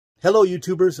Hello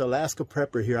YouTubers, Alaska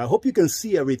Prepper here. I hope you can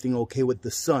see everything okay with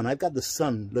the sun. I've got the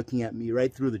sun looking at me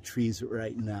right through the trees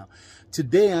right now.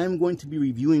 Today I'm going to be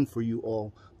reviewing for you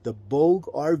all the Bogue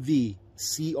RV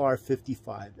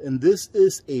CR55. And this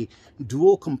is a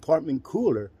dual compartment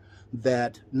cooler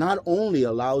that not only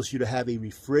allows you to have a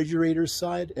refrigerator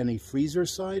side and a freezer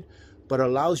side, but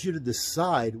allows you to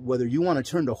decide whether you want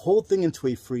to turn the whole thing into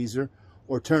a freezer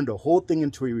or turn the whole thing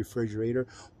into a refrigerator,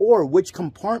 or which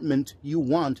compartment you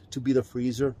want to be the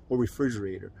freezer or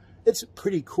refrigerator. It's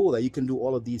pretty cool that you can do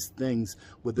all of these things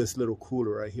with this little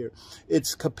cooler right here.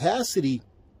 Its capacity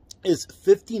is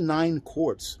 59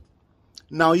 quarts.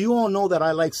 Now, you all know that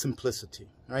I like simplicity,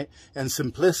 right? And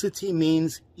simplicity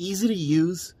means easy to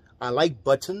use. I like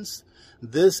buttons.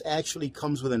 This actually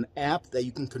comes with an app that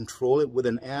you can control it with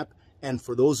an app. And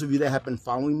for those of you that have been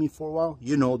following me for a while,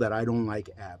 you know that I don't like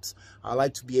apps. I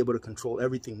like to be able to control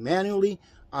everything manually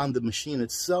on the machine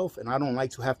itself, and I don't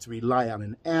like to have to rely on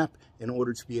an app in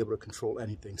order to be able to control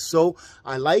anything. So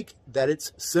I like that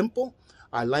it's simple.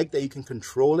 I like that you can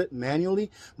control it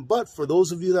manually. But for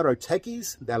those of you that are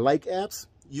techies that like apps,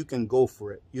 you can go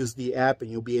for it. Use the app and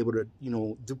you'll be able to,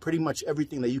 do pretty much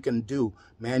everything that you can do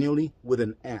manually with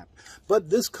an app.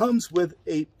 But this comes with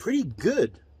a pretty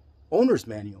good owner's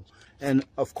manual. And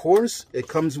of course, it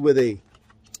comes with a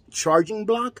charging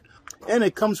block, and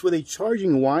it comes with a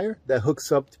charging wire that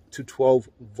hooks up to 12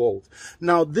 volts.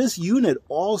 Now, this unit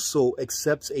also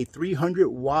accepts a 300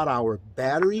 watt-hour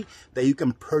battery that you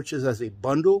can purchase as a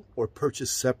bundle or purchase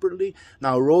separately.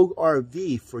 Now, Rogue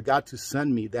RV forgot to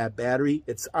send me that battery.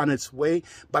 It's on its way,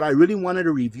 but I really wanted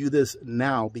to review this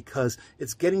now because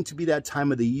it's getting to be that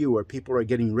time of the year where people are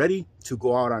getting ready to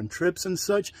go out on trips and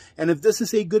such. And if this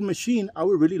is a good machine, I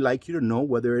would really like you to know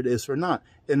whether it is or not.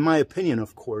 In my opinion,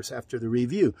 of course, after the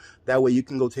review. That way you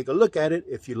can go take a look at it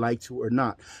if you like to or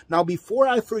not. Now, before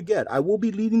I forget, I will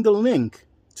be leaving the link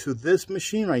to this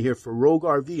machine right here for Rogue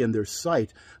RV and their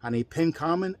site on a pinned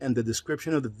comment and the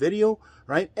description of the video,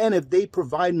 right? And if they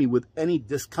provide me with any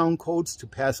discount codes to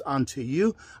pass on to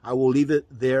you, I will leave it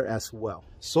there as well.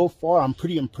 So far, I'm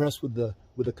pretty impressed with the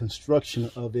construction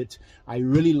of it. I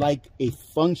really like a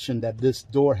function that this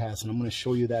door has, and I'm going to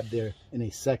show you that there in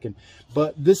a second.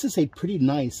 But this is a pretty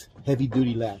nice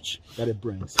heavy-duty latch that it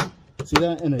brings. See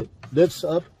that? And it lifts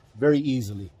up very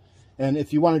easily. And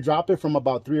if you want to drop it from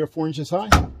about 3 or 4 inches high,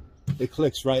 it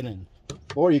clicks right in.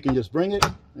 Or you can just bring it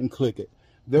and click it.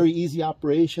 Very easy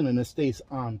operation, and it stays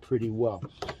on pretty well.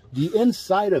 The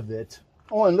inside of it,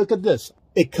 oh, and look at this.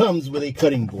 It comes with a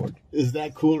cutting board. Is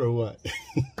that cool or what?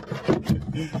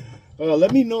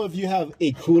 Let me know if you have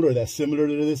a cooler that's similar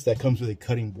to this that comes with a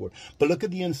cutting board. But look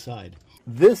at the inside.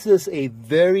 This is a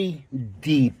very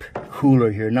deep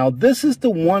cooler here. Now, this is the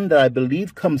one that I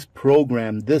believe comes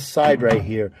programmed, this side right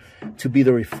here, to be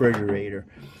the refrigerator.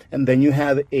 And then you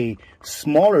have a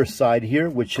smaller side here,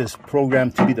 which is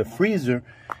programmed to be the freezer.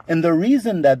 And the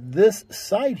reason that this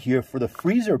side here for the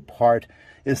freezer part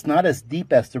is not as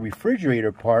deep as the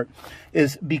refrigerator part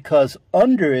is because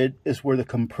under it is where the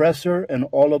compressor and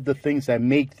all of the things that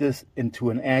make this into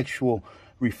an actual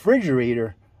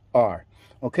refrigerator are.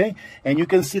 Okay, and you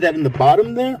can see that in the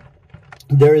bottom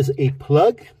there is a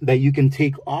plug that you can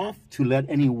take off to let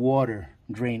any water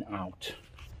drain out.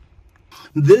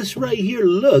 This right here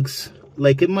looks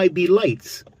like it might be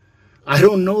lights. I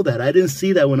don't know that. I didn't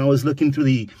see that when I was looking through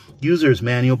the user's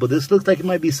manual, but this looks like it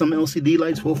might be some LCD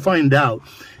lights. We'll find out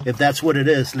if that's what it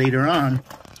is later on.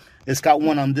 It's got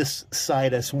one on this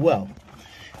side as well.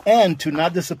 And to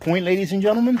not disappoint, ladies and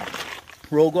gentlemen,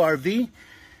 Rogue RV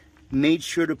made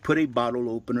sure to put a bottle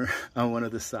opener on one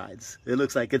of the sides. It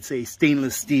looks like it's a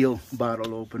stainless steel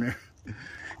bottle opener.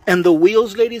 And the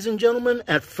wheels, ladies and gentlemen,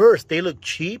 at first they look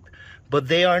cheap, but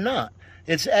they are not.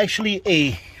 It's actually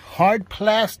a hard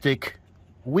plastic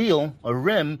wheel, a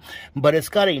rim, but it's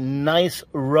got a nice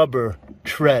rubber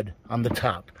tread on the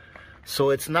top. So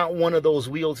it's not one of those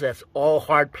wheels that's all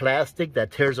hard plastic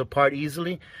that tears apart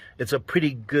easily. It's a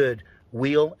pretty good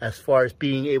wheel as far as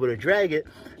being able to drag it,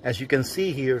 as you can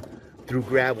see here, through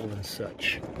gravel and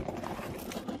such.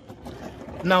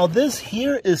 Now, this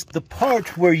here is the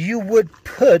part where you would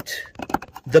put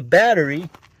the battery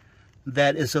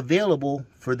that is available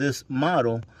for this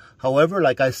model. However,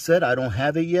 like I said, I don't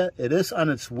have it yet. It is on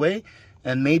its way,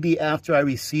 and maybe after I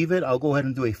receive it, I'll go ahead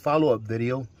and do a follow-up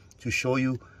video to show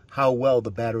you how well the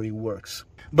battery works.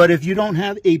 But if you don't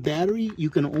have a battery, you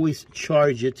can always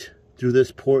charge it through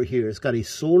this port here. It's got a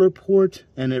solar port,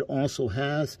 and it also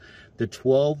has the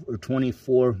 12 or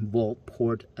 24 volt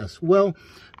port as well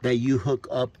that you hook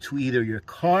up to either your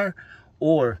car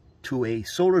or to a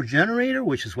solar generator,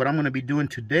 which is what I'm going to be doing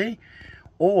today,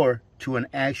 or to an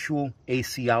actual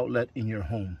AC outlet in your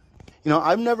home. You know,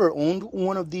 I've never owned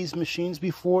one of these machines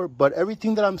before, but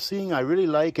everything that I'm seeing, I really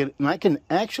like it. And I can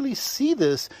actually see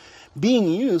this being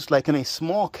used like in a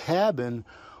small cabin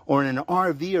or in an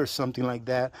RV or something like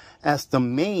that as the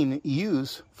main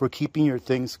use for keeping your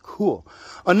things cool.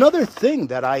 Another thing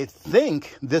that I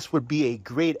think this would be a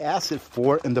great asset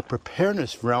for in the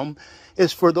preparedness realm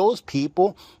is for those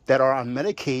people that are on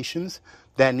medications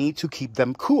that need to keep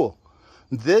them cool.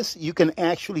 This you can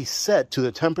actually set to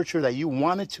the temperature that you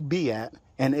want it to be at,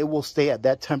 and it will stay at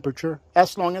that temperature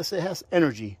as long as it has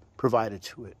energy provided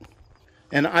to it.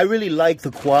 And I really like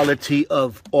the quality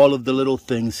of all of the little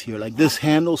things here. Like this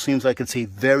handle seems like it's a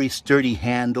very sturdy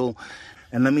handle.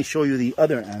 And let me show you the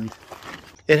other end.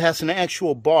 It has an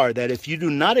actual bar that if you do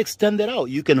not extend it out,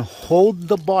 you can hold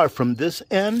the bar from this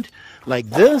end like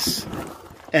this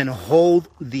and hold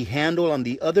the handle on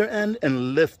the other end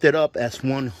and lift it up as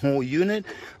one whole unit,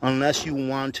 unless you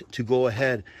want to go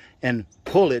ahead and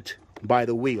pull it by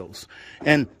the wheels.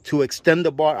 And to extend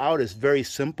the bar out is very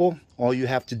simple. All you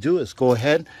have to do is go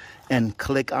ahead and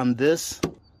click on this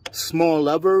small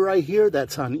lever right here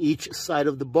that's on each side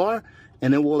of the bar,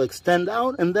 and it will extend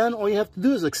out. And then all you have to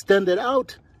do is extend it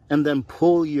out and then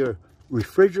pull your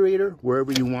refrigerator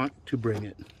wherever you want to bring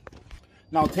it.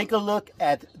 Now take a look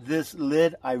at this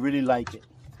lid. I really like it.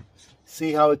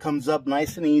 See how it comes up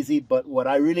nice and easy, but what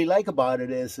I really like about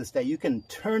it is that you can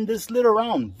turn this lid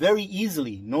around very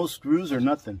easily. No screws or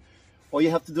nothing. All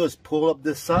you have to do is pull up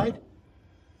this side,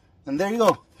 and there you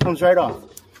go. Comes right off.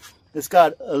 It's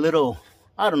got a little,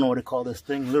 I don't know what to call this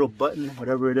thing, little button,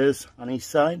 whatever it is, on each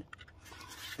side.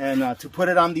 And to put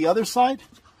it on the other side,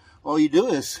 all you do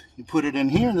is you put it in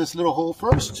here in this little hole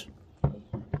first.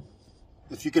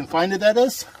 If you can find it, that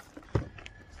is.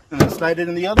 And then slide it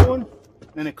in the other one,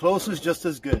 and it closes just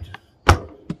as good.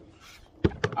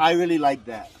 I really like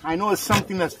that. I know it's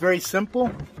something that's very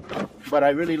simple, but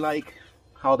I really like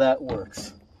how that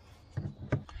works.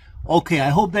 Okay, I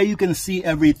hope that you can see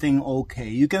everything okay.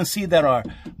 You can see that our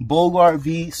Bogue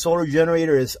RV solar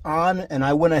generator is on, and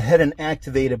I went ahead and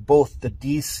activated both the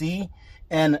DC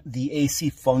and the AC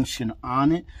function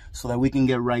on it so that we can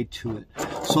get right to it.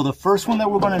 So the first one that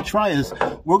we're going to try is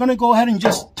we're going to go ahead and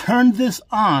just turn this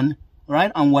on, right,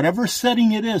 on whatever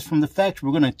setting it is from the factory.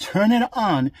 We're going to turn it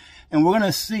on, and we're going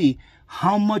to see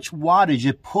how much wattage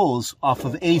it pulls off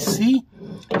of AC,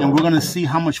 and we're going to see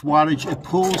how much wattage it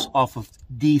pulls off of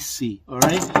DC. All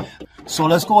right, so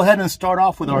let's go ahead and start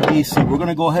off with our DC. We're going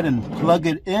to go ahead and plug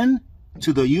it in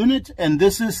to the unit, and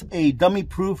this is a dummy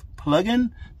proof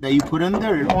plug-in that you put in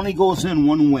there. It only goes in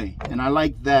one way, and I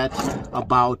like that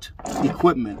about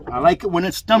equipment. I like it when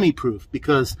it's dummy proof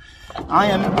because I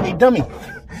am a dummy.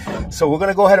 So we're going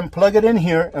to go ahead and plug it in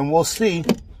here, and we'll see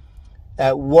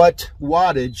at what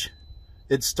wattage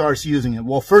it starts using it.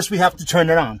 Well, first we have to turn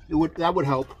it on. That would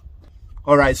help.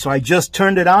 All right, so I just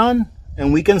turned it on,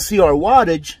 and we can see our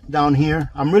wattage down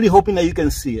here. I'm really hoping that you can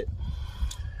see it.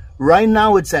 Right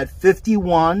now it's at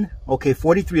 51, okay,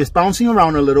 43. It's bouncing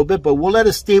around a little bit, but we'll let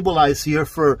it stabilize here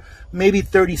for maybe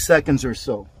 30 seconds or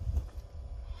so.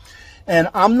 And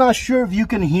I'm not sure if you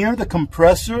can hear the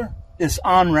compressor is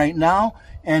on right now,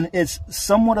 and it's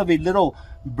somewhat of a little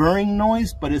burring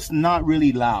noise, but it's not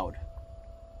really loud.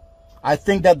 I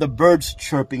think that the birds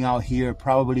chirping out here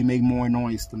probably make more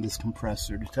noise than this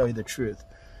compressor, to tell you the truth.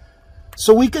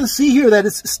 So we can see here that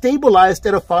it's stabilized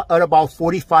at about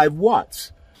 45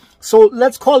 watts. So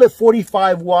let's call it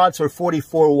 45 watts or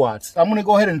 44 watts. I'm going to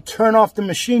go ahead and turn off the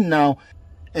machine now.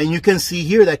 And you can see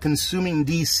here that consuming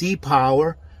DC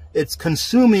power, it's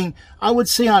consuming, I would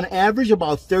say on average,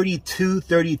 about 32,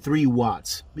 33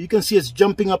 watts. You can see it's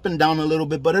jumping up and down a little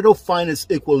bit, but it'll find its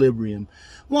equilibrium.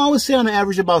 Well, I would say on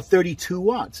average about 32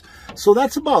 watts. So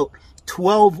that's about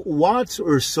 12 watts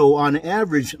or so on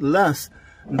average less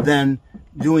than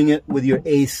doing it with your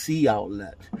AC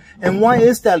outlet. And why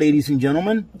is that, ladies and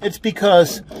gentlemen? It's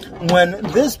because when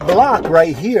this block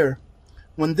right here,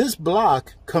 when this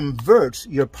block converts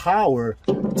your power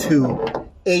to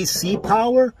AC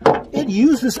power, it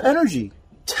uses energy.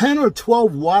 10 or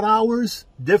 12 watt hours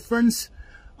difference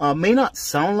may not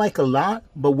sound like a lot,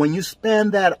 but when you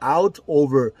span that out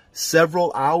over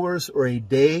several hours or a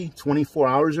day, 24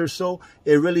 hours or so,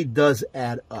 it really does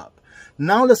add up.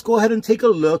 Now let's go ahead and take a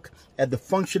look at the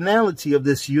functionality of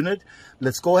this unit.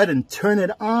 Let's go ahead and turn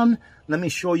it on. Let me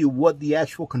show you what the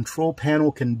actual control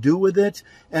panel can do with it.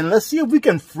 And let's see if we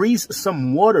can freeze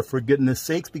some water, for goodness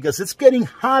sakes, because it's getting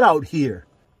hot out here.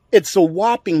 It's a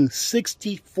whopping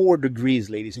 64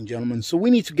 degrees, ladies and gentlemen. So we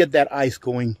need to get that ice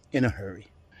going in a hurry.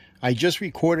 I just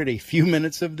recorded a few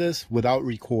minutes of this without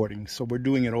recording, so we're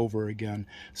doing it over again.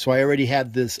 So I already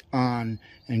had this on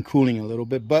and cooling a little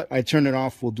bit, but I turned it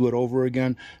off. We'll do it over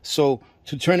again. So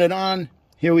to turn it on,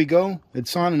 here we go.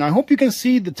 It's on, and I hope you can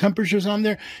see the temperatures on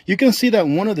there. You can see that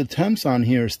one of the temps on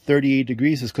here is 38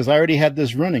 degrees. It's because I already had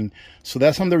this running. So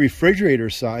that's on the refrigerator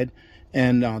side,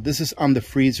 and this is on the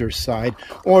freezer side,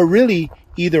 or really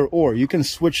either or. You can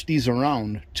switch these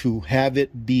around to have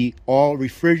it be all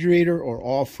refrigerator or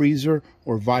all freezer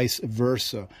or vice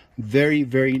versa. Very,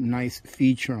 very nice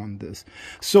feature on this.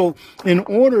 So in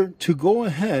order to go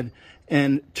ahead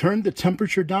and turn the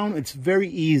temperature down, it's very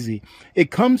easy.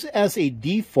 It comes as a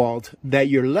default that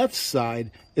your left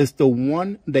side is the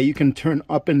one that you can turn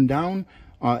up and down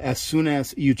as soon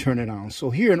as you turn it on. So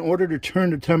here, in order to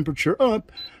turn the temperature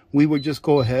up, we would just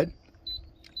go ahead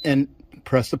and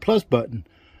press the plus button.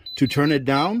 To turn it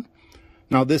down,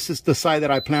 now this is the side that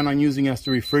I plan on using as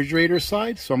the refrigerator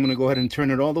side, so I'm going to go ahead and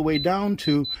turn it all the way down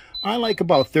to, I like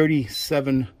about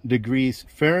 37 degrees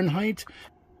Fahrenheit.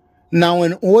 Now,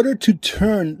 in order to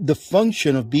turn the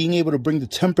function of being able to bring the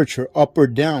temperature up or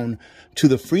down to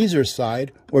the freezer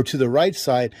side or to the right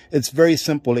side, it's very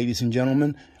simple, ladies and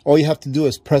gentlemen. All you have to do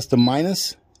is press the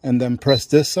minus and then press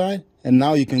this side, and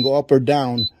now you can go up or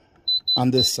down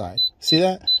on this side. See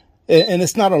that? And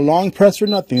it's not a long press or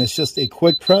nothing. It's just a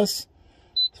quick press.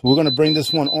 So we're going to bring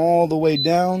this one all the way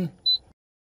down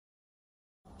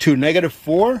to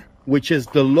 -4, which is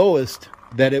the lowest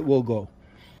that it will go.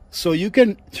 So you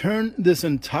can turn this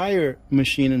entire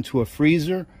machine into a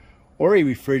freezer or a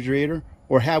refrigerator,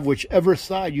 or have whichever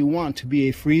side you want to be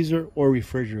a freezer or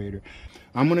refrigerator.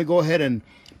 I'm going to go ahead and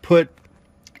put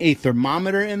a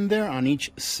thermometer in there on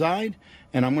each side,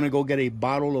 and I'm going to go get a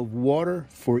bottle of water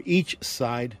for each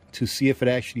side to see if it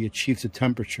actually achieves the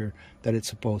temperature that it's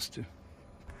supposed to.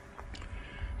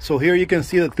 So here you can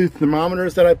see the two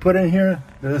thermometers that I put in here.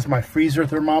 This is my freezer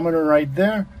thermometer right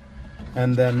there.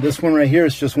 And then this one right here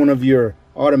is just one of your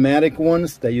automatic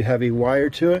ones that you have a wire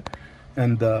to it.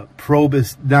 And the probe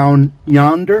is down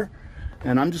yonder.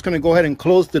 And I'm just going to go ahead and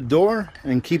close the door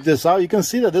and keep this out. You can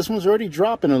see that this one's already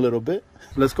dropping a little bit.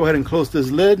 Let's go ahead and close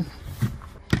this lid.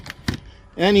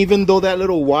 And even though that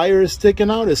little wire is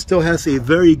sticking out, it still has a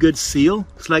very good seal.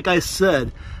 It's like I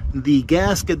said, the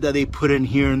gasket that they put in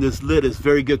here in this lid is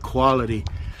very good quality.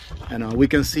 And we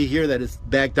can see here that it's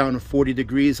back down to 40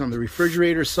 degrees on the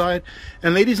refrigerator side.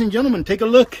 And ladies and gentlemen, take a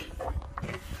look.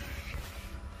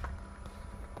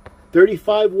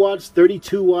 35 watts,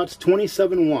 32 watts,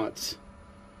 27 watts.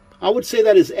 I would say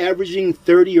that is averaging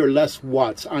 30 or less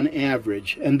watts on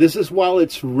average. And this is while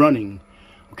it's running.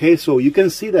 Okay, so you can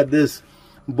see that this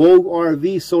Bogue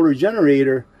RV solar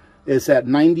generator is at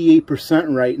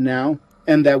 98% right now,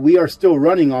 and that we are still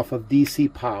running off of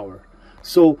DC power.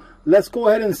 So let's go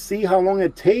ahead and see how long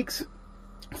it takes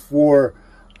for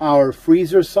our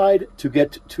freezer side to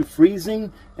get to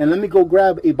freezing. And let me go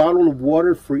grab a bottle of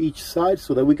water for each side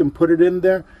so that we can put it in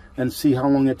there and see how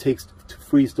long it takes to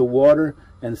freeze the water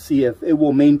and see if it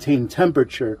will maintain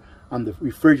temperature on the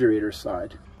refrigerator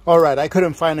side. All right, I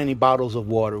couldn't find any bottles of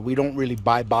water. We don't really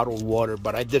buy bottled water,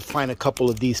 but I did find a couple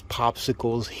of these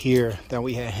popsicles here that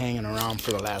we had hanging around for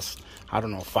the last, I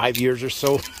don't know, 5 years or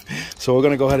so. So we're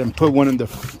going to go ahead and put one in the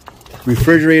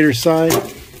refrigerator side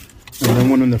and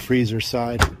then one in the freezer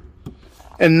side.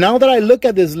 And now that I look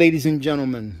at this, ladies and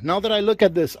gentlemen, now that I look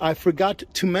at this, I forgot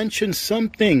to mention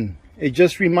something. It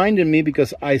just reminded me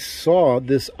because I saw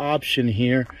this option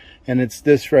here, and it's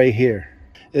this right here.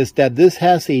 Is that this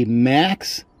has a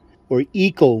max or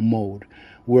eco mode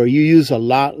where you use a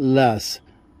lot less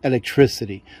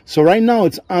electricity. So right now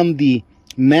it's on the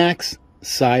max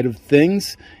side of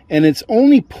things, and it's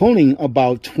only pulling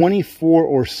about 24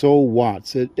 or so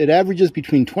watts. It averages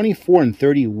between 24 and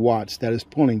 30 watts that is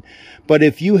pulling. But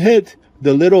if you hit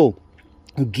the little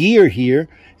gear here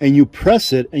and you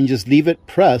press it and just leave it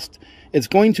pressed, it's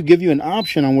going to give you an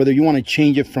option on whether you want to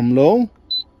change it from low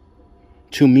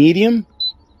to medium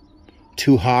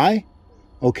to high.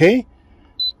 Okay,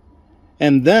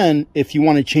 and then if you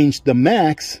want to change the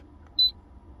max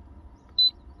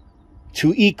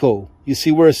to eco, you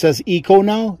see where it says eco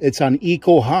now? It's on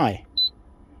eco high,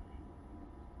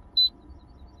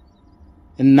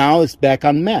 and now it's back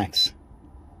on max.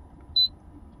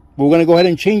 We're going to go ahead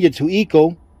and change it to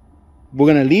eco. We're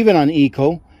going to leave it on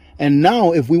eco, and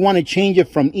now if we want to change it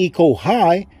from eco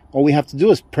high, all we have to do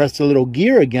is press the little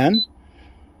gear again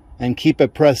and keep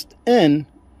it pressed in,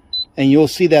 and you'll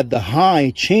see that the high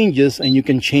changes, and you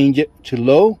can change it to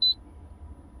low,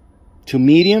 to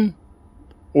medium,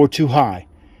 or to high.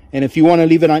 And if you want to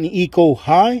leave it on eco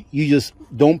high, you just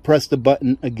don't press the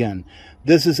button again.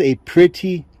 This is a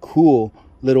pretty cool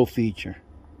little feature.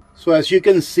 So as you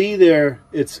can see there,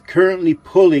 it's currently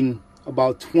pulling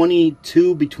about between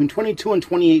 22 and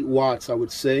 28 watts, I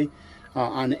would say,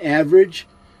 on average.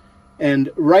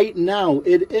 And right now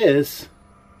it is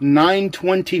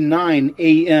 9:29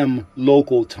 a.m.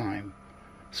 local time.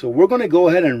 So we're going to go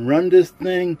ahead and run this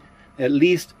thing at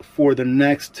least for the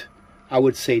next, I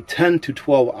would say, 10 to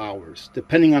 12 hours,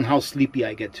 depending on how sleepy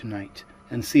I get tonight,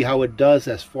 and see how it does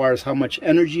as far as how much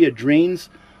energy it drains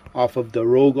off of the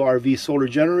Rogue RV solar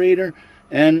generator,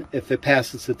 and if it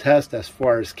passes the test as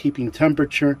far as keeping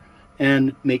temperature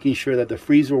and making sure that the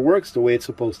freezer works the way it's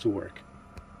supposed to work.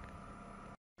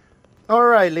 All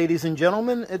right, ladies and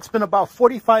gentlemen, it's been about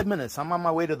 45 minutes. I'm on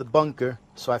my way to the bunker,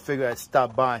 so I figured I'd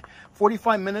stop by.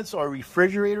 45 minutes, our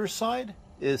refrigerator side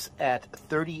is at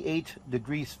 38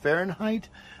 degrees Fahrenheit.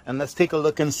 And let's take a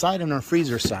look inside on our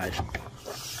freezer side.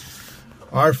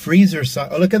 Our freezer side,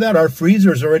 oh, look at that. Our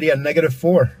freezer is already at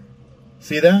 -4.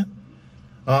 See that?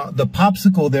 The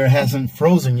popsicle there hasn't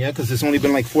frozen yet because it's only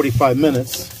been like 45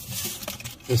 minutes.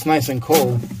 It's nice and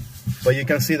cold. But you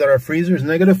can see that our freezer is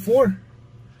 -4.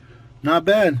 Not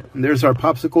bad. And there's our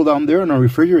popsicle down there on our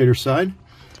refrigerator side.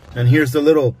 And here's the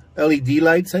little LED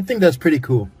lights. I think that's pretty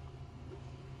cool.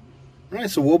 All right,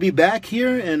 so we'll be back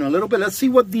here in a little bit. Let's see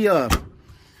what the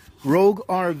Rogue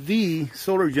RV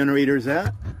solar generator is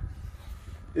at.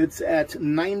 It's at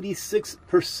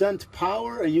 96%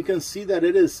 power, and you can see that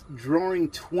it is drawing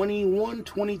 21,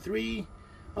 23.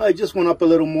 It just went up a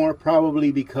little more,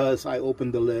 probably because I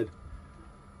opened the lid.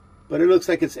 But it looks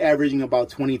like it's averaging about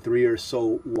 23 or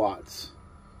so watts.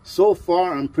 So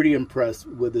far, I'm pretty impressed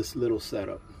with this little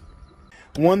setup.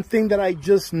 One thing that I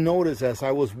just noticed as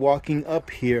I was walking up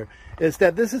here is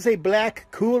that this is a black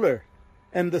cooler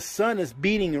and the sun is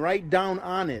beating right down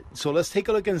on it. So let's take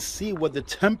a look and see what the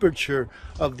temperature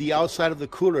of the outside of the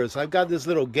cooler is. I've got this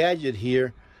little gadget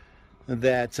here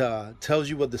that tells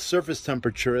you what the surface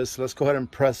temperature is. So let's go ahead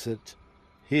and press it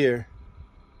here.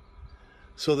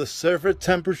 So the surface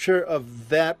temperature of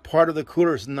that part of the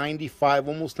cooler is 95,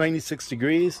 almost 96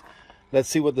 degrees. Let's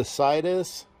see what the side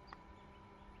is.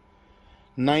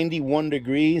 91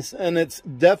 degrees, and it's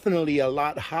definitely a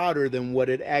lot hotter than what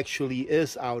it actually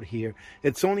is out here.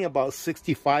 It's only about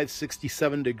 65,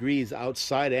 67 degrees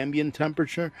outside ambient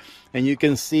temperature, and you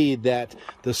can see that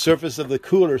the surface of the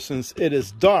cooler, since it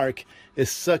is dark, is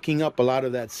sucking up a lot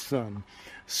of that sun.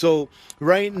 So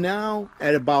right now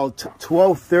at about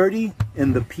 12:30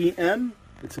 in the PM,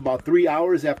 it's about 3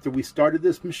 hours after we started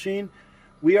this machine,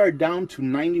 we are down to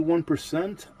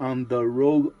 91% on the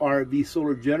Rogue RV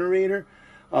solar generator,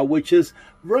 which is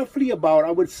roughly about,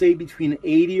 I would say, between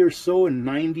 80 or so and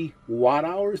 90 watt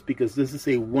hours, because this is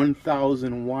a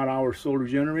 1,000 watt hour solar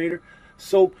generator.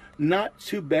 So not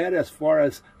too bad as far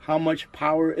as how much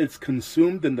power it's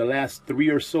consumed in the last 3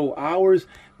 or so hours,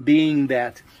 being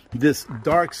that this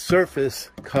dark surface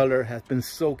color has been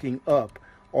soaking up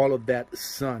all of that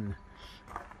sun.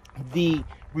 The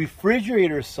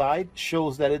refrigerator side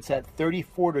shows that it's at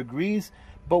 34 degrees,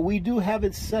 but we do have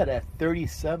it set at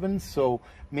 37, so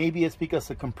maybe it's because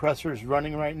the compressor is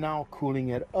running right now, cooling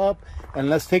it up. And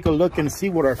let's take a look and see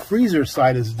what our freezer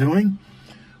side is doing.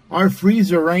 Our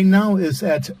freezer right now is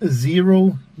at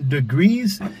 0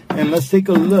 degrees, and let's take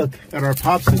a look at our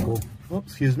popsicle. Oops,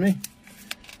 excuse me.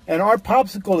 And our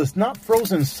popsicle is not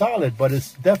frozen solid, but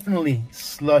it's definitely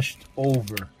slushed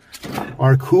over.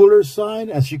 Our cooler side,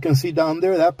 as you can see down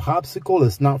there, that popsicle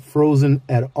is not frozen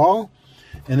at all,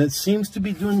 and it seems to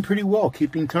be doing pretty well,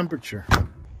 keeping temperature.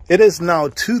 It is now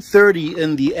 2:30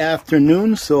 in the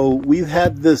afternoon, so we've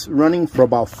had this running for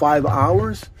about 5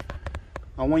 hours.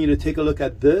 I want you to take a look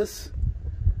at this.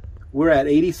 We're at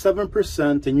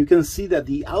 87%, and you can see that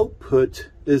the output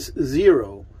is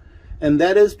 0. And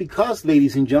that is because,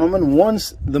 ladies and gentlemen,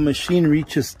 once the machine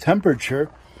reaches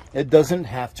temperature, it doesn't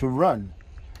have to run.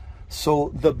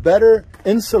 So the better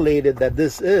insulated that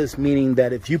this is, meaning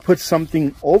that if you put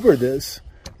something over this,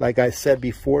 like I said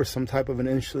before, some type of an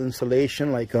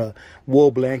insulation, like a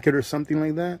wool blanket or something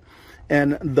like that,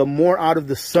 and the more out of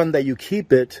the sun that you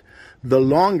keep it, the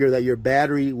longer that your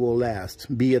battery will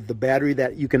last, be it the battery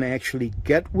that you can actually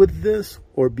get with this,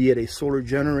 or be it a solar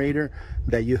generator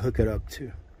that you hook it up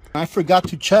to. I forgot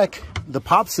to check the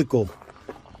popsicle.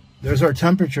 There's our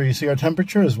temperature. You see our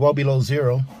temperature is well below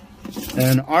 0.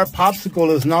 And our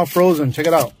popsicle is now frozen. Check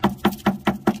it out.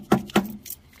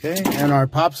 Okay, and our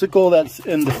popsicle that's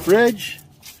in the fridge,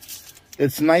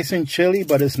 it's nice and chilly,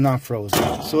 but it's not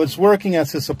frozen. So it's working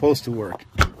as it's supposed to work.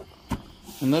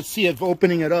 And let's see if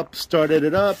opening it up started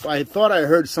it up. I thought I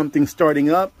heard something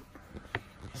starting up.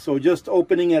 So just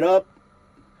opening it up,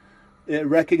 it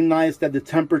recognized that the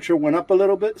temperature went up a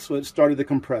little bit, so it started the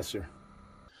compressor.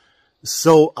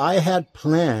 So I had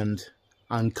planned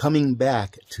on coming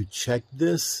back to check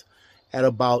this at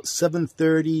about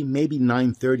 7:30, maybe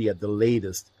 9:30 at the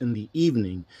latest in the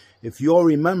evening. If you all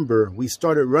remember, we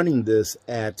started running this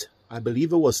at, I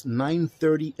believe it was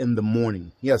 9:30 in the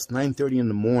morning. Yes, 9:30 in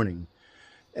the morning.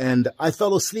 And I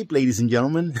fell asleep, ladies and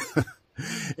gentlemen.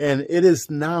 And it is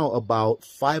now about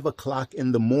 5 o'clock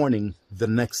in the morning the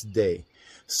next day.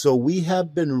 So we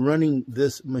have been running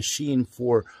this machine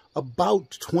for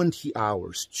about 20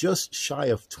 hours, just shy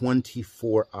of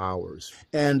 24 hours.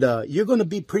 And you're going to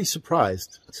be pretty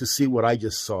surprised to see what I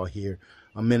just saw here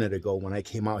a minute ago when I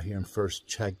came out here and first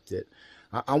checked it.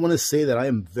 I want to say that I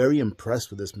am very impressed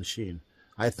with this machine.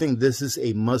 I think this is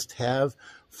a must-have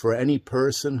for any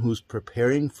person who's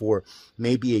preparing for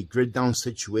maybe a grid down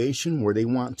situation where they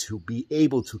want to be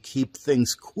able to keep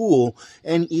things cool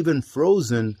and even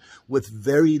frozen with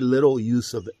very little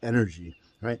use of energy,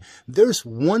 right? There's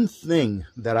one thing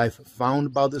that I've found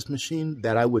about this machine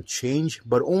that I would change,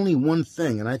 but only one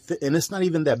thing, and it's not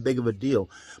even that big of a deal.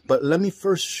 But let me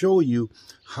first show you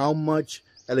how much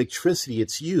electricity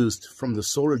it's used from the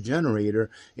solar generator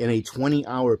in a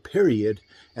 20-hour period,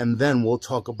 and then we'll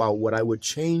talk about what I would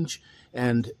change.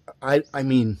 And I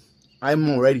mean, I'm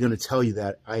already going to tell you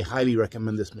that I highly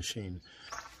recommend this machine.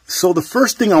 So the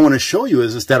first thing I want to show you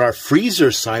is that our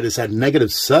freezer side is at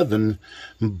 -7,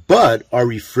 but our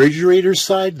refrigerator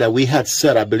side that we had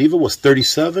set, I believe it was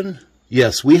 37.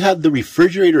 Yes, we had the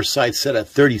refrigerator side set at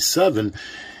 37.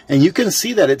 And you can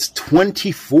see that it's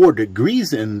 24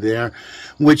 degrees in there,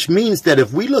 which means that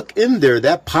if we look in there,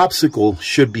 that popsicle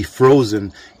should be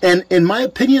frozen. And in my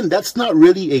opinion, that's not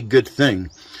really a good thing,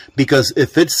 because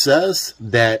if it says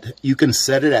that you can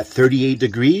set it at 38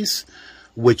 degrees,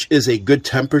 which is a good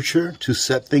temperature to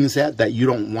set things at, that you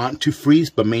don't want to freeze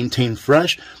but maintain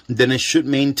fresh, then it should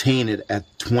maintain it at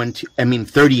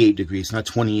 38 degrees, not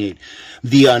 28.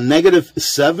 The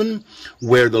 -7,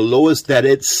 where the lowest that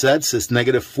it sets is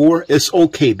 -4, is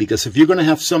okay, because if you're going to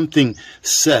have something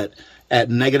set at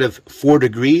 -4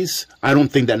 degrees, I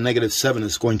don't think that -7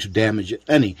 is going to damage it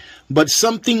any. But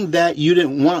something that you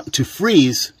didn't want to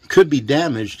freeze could be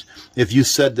damaged if you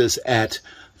set this at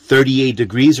 38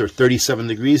 degrees or 37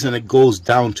 degrees, and it goes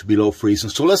down to below freezing.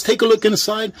 So let's take a look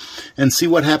inside and see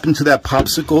what happened to that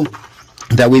popsicle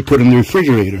that we put in the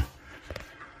refrigerator.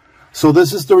 So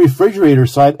this is the refrigerator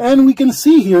side, and we can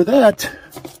see here that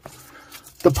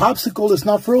the popsicle is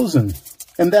not frozen,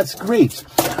 and that's great.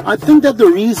 I think that the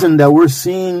reason that we're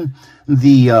seeing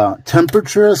the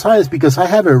temperature as high is because I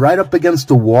have it right up against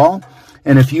the wall.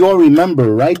 And if you all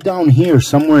remember, right down here,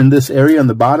 somewhere in this area on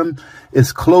the bottom,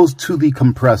 is close to the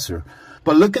compressor.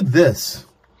 But look at this.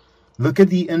 Look at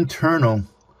the internal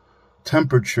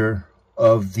temperature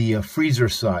of the freezer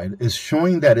side. It's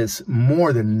showing that it's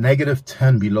more than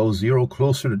 -10 below zero,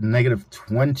 closer to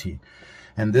 -20.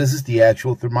 And this is the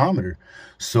actual thermometer.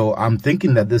 So I'm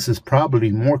thinking that this is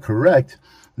probably more correct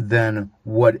than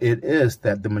what it is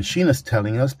that the machine is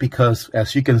telling us, because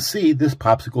as you can see, this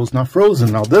popsicle is not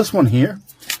frozen. Now this one here,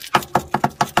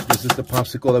 this is the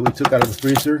popsicle that we took out of the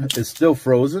freezer. It's still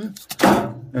frozen,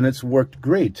 and it's worked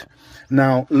great.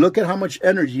 Now look at how much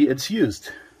energy it's used.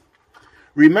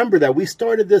 Remember that we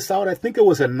started this out, I think it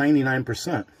was at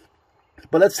 99%,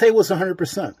 but let's say it was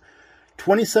 100%,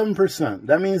 27%.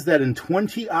 That means that in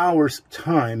 20 hours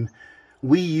time,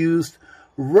 we used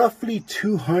roughly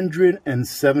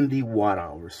 270 watt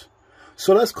hours.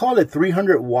 So let's call it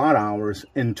 300 watt hours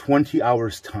in 20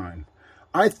 hours time.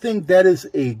 I think that is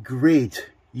a great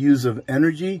use of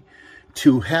energy,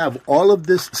 to have all of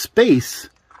this space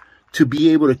to be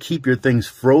able to keep your things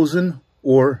frozen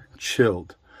or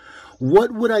chilled.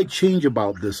 What would I change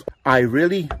about this? I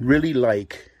really, really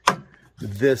like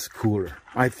this cooler.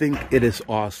 I think it is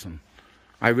awesome.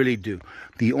 I really do.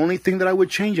 The only thing that I would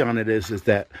change on it is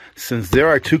that since there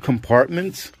are two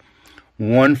compartments,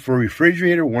 one for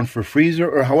refrigerator, one for freezer,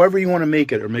 or however you want to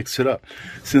make it or mix it up.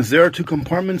 Since there are two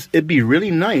compartments, it'd be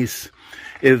really nice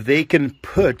if they can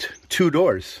put two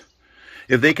doors.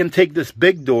 If they can take this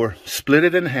big door, split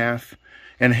it in half,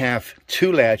 and have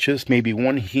two latches, maybe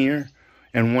one here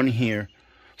and one here,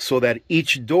 so that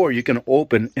each door you can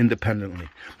open independently.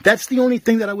 That's the only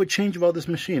thing that I would change about this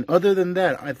machine. Other than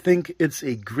that, I think it's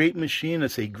a great machine.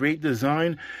 It's a great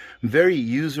design, very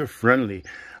user-friendly.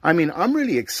 I mean, I'm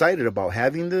really excited about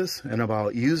having this and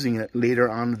about using it later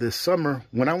on this summer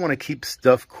when I want to keep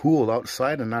stuff cool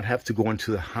outside and not have to go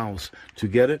into the house to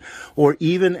get it, or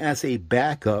even as a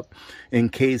backup in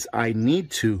case I need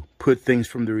to put things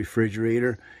from the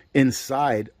refrigerator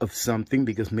inside of something,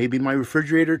 because maybe my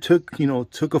refrigerator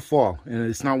took a fall and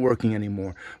it's not working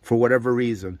anymore for whatever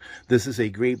reason. This is a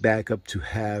great backup to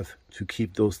have to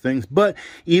keep those things. But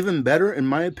even better, in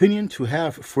my opinion, to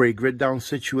have for a grid down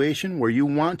situation where you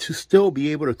want to still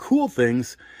be able to cool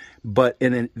things, but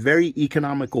in a very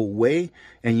economical way,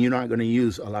 and you're not going to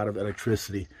use a lot of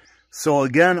electricity. So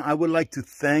again, I would like to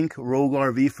thank Rogue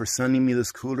RV for sending me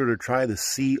this cooler to try, the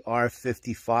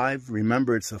CR55.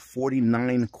 Remember, it's a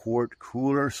 49 quart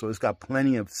cooler, so it's got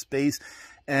plenty of space.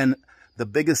 And the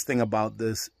biggest thing about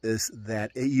this is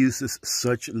that it uses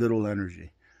such little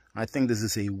energy. I think this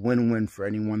is a win-win for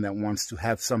anyone that wants to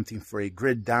have something for a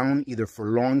grid down, either for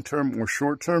long-term or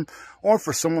short-term, or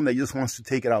for someone that just wants to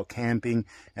take it out camping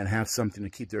and have something to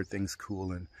keep their things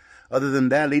cool in. Other than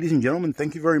that, ladies and gentlemen,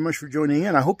 thank you very much for joining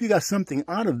in. I hope you got something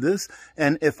out of this.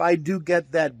 And if I do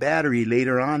get that battery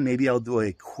later on, maybe I'll do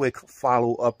a quick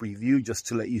follow-up review just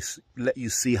to let you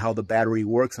see how the battery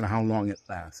works and how long it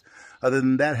lasts. Other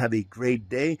than that, have a great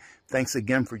day. Thanks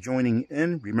again for joining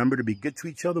in. Remember to be good to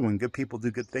each other. When good people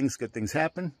do good things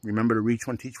happen. Remember to reach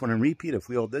one, teach one, and repeat. If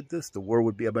we all did this, the world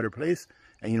would be a better place.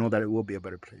 And you know that it will be a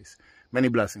better place. Many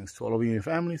blessings to all of you and your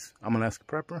families. I'm Alaska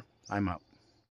Prepper. I'm out.